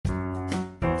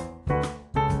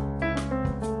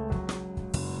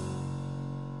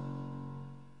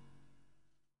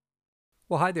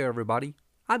Well, hi there, everybody.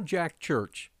 I'm Jack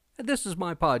Church, and this is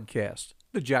my podcast,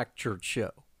 The Jack Church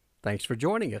Show. Thanks for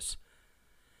joining us.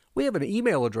 We have an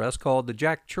email address called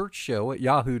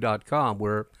thejackchurchshow@yahoo.com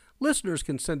where listeners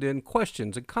can send in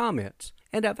questions and comments.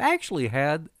 And I've actually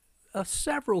had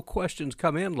several questions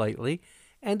come in lately,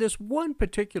 and this one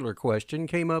particular question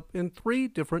came up in 3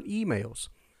 different emails.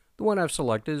 The one I've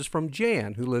selected is from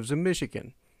Jan, who lives in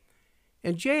Michigan.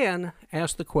 And Jan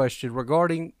asked the question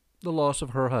regarding the loss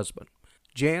of her husband.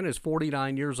 Jan is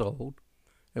 49 years old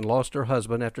and lost her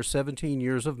husband after 17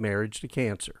 years of marriage to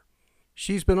cancer.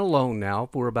 She's been alone now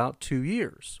for about 2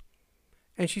 years.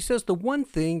 And she says the one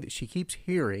thing that she keeps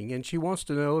hearing, and she wants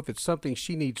to know if it's something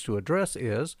she needs to address,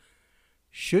 is,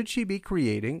 should she be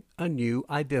creating a new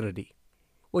identity?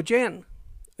 Well, Jan,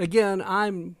 again,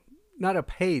 I'm not a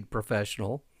paid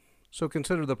professional, so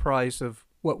consider the price of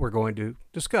what we're going to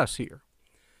discuss here.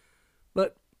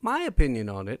 But my opinion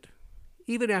on it,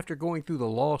 even after going through the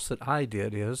loss that I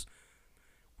did, is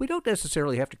we don't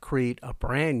necessarily have to create a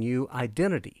brand new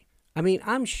identity. I mean,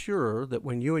 I'm sure that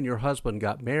when you and your husband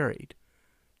got married,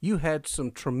 you had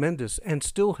some tremendous, and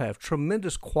still have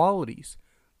tremendous qualities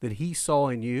that he saw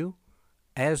in you,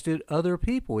 as did other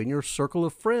people in your circle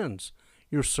of friends,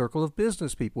 your circle of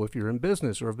business people if you're in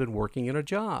business or have been working in a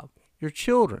job, your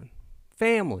children,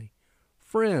 family,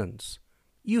 friends.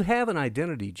 You have an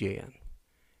identity, Jan.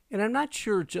 And I'm not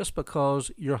sure just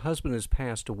because your husband has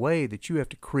passed away that you have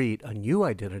to create a new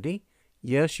identity.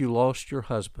 Yes, you lost your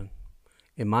husband.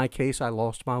 In my case, I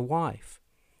lost my wife.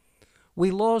 We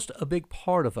lost a big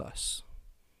part of us.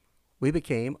 We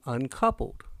became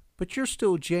uncoupled. But you're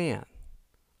still Jan.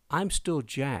 I'm still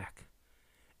Jack.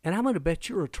 And I'm going to bet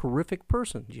you're a terrific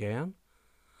person, Jan.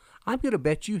 I'm going to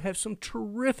bet you have some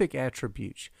terrific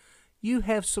attributes. You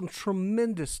have some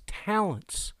tremendous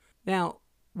talents. Now,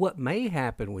 what may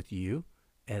happen with you,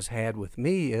 as had with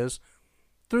me, is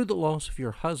through the loss of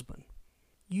your husband,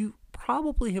 you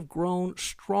probably have grown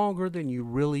stronger than you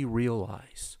really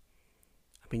realize.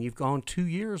 I mean, you've gone 2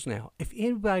 years now. If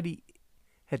anybody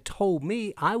had told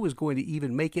me I was going to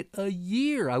even make it a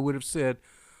year, I would have said,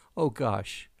 oh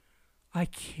gosh, I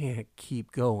can't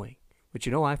keep going. But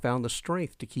you know, I found the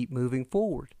strength to keep moving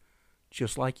forward,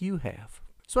 just like you have.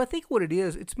 So I think what it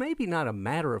is, it's maybe not a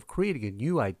matter of creating a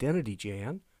new identity,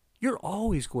 Jan. You're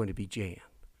always going to be Jan.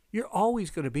 You're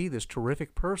always going to be this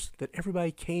terrific person that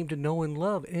everybody came to know and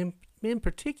love, and in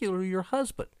particular, your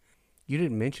husband. You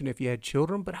didn't mention if you had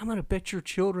children, but I'm going to bet your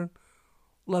children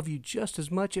love you just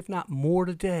as much, if not more,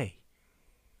 today.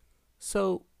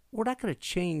 So we're not going to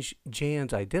change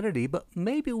Jan's identity, but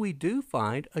maybe we do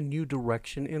find a new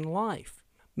direction in life.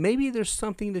 Maybe there's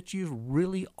something that you've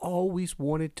really always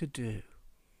wanted to do.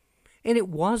 And it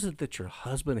wasn't that your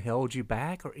husband held you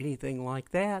back or anything like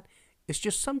that. It's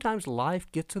just sometimes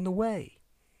life gets in the way.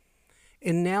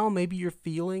 And now maybe you're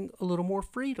feeling a little more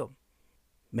freedom.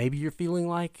 Maybe you're feeling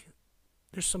like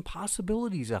there's some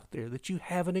possibilities out there that you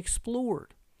haven't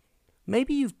explored.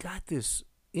 Maybe you've got this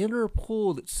inner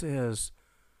pull that says,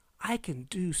 I can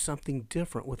do something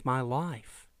different with my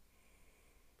life.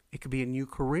 It could be a new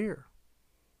career.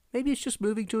 Maybe it's just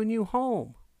moving to a new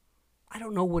home. I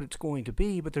don't know what it's going to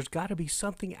be, but there's got to be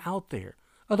something out there.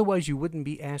 Otherwise, you wouldn't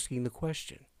be asking the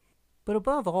question. But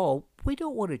above all, we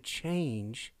don't want to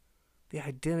change the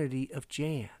identity of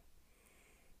Jan.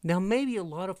 Now, maybe a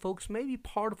lot of folks, maybe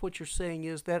part of what you're saying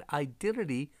is that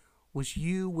identity was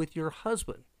you with your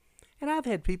husband. And I've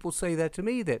had people say that to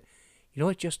me, that, you know,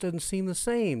 it just doesn't seem the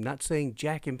same. Not saying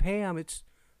Jack and Pam, it's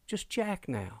just Jack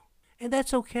now. And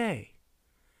that's okay.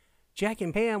 Jack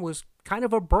and Pam was kind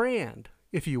of a brand,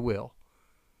 if you will.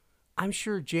 I'm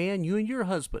sure, Jan, you and your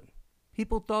husband,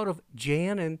 people thought of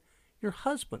Jan and your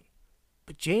husband.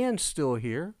 But Jan's still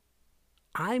here.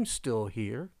 I'm still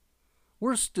here.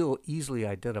 We're still easily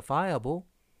identifiable.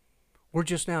 We're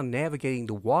just now navigating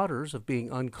the waters of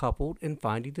being uncoupled and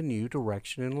finding the new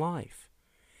direction in life.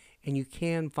 And you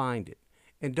can find it.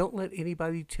 And don't let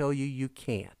anybody tell you you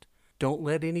can't. Don't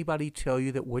let anybody tell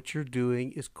you that what you're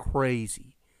doing is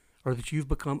crazy or that you've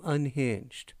become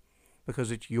unhinged,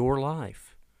 because it's your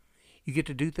life. You get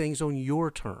to do things on your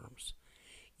terms.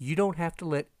 You don't have to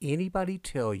let anybody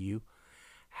tell you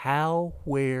how,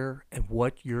 where, and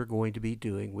what you're going to be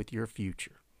doing with your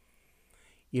future.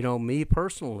 You know, me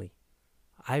personally,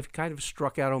 I've kind of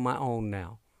struck out on my own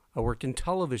now. I worked in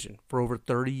television for over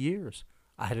 30 years.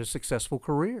 I had a successful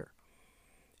career.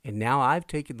 And now I've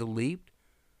taken the leap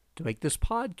to make this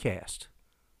podcast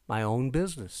my own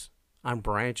business. I'm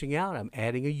branching out. I'm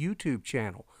adding a YouTube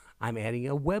channel. I'm adding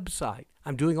a website.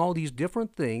 I'm doing all these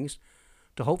different things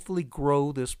to hopefully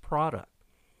grow this product.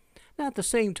 Now, at the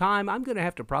same time, I'm going to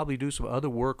have to probably do some other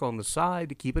work on the side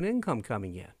to keep an income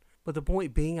coming in. But the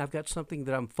point being, I've got something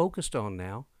that I'm focused on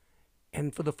now.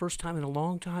 And for the first time in a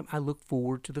long time, I look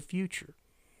forward to the future.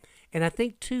 And I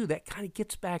think, too, that kind of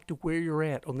gets back to where you're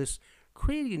at on this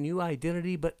creating a new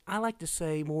identity, but I like to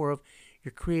say more of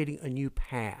you're creating a new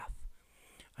path,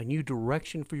 a new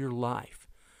direction for your life.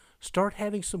 Start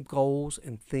having some goals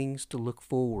and things to look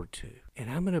forward to.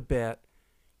 And I'm going to bet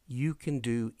you can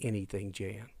do anything,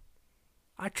 Jan.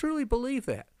 I truly believe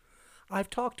that.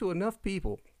 I've talked to enough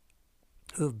people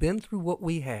who have been through what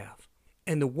we have.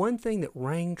 And the one thing that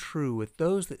rang true with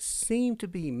those that seem to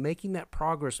be making that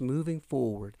progress moving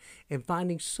forward and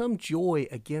finding some joy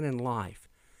again in life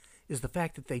is the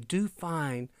fact that they do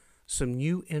find some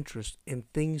new interest in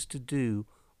things to do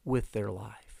with their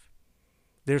life.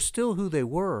 They're still who they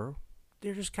were.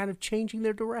 They're just kind of changing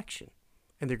their direction,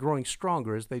 and they're growing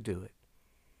stronger as they do it.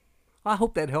 I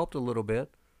hope that helped a little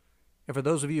bit. And for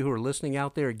those of you who are listening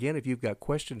out there, again, if you've got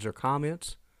questions or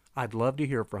comments, I'd love to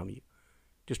hear from you.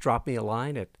 Just drop me a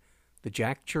line at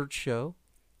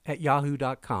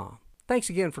thejackchurchshow@yahoo.com. Thanks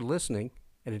again for listening,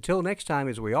 and until next time,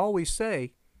 as we always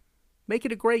say, make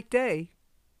it a great day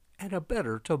and a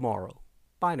better tomorrow.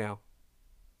 Bye now.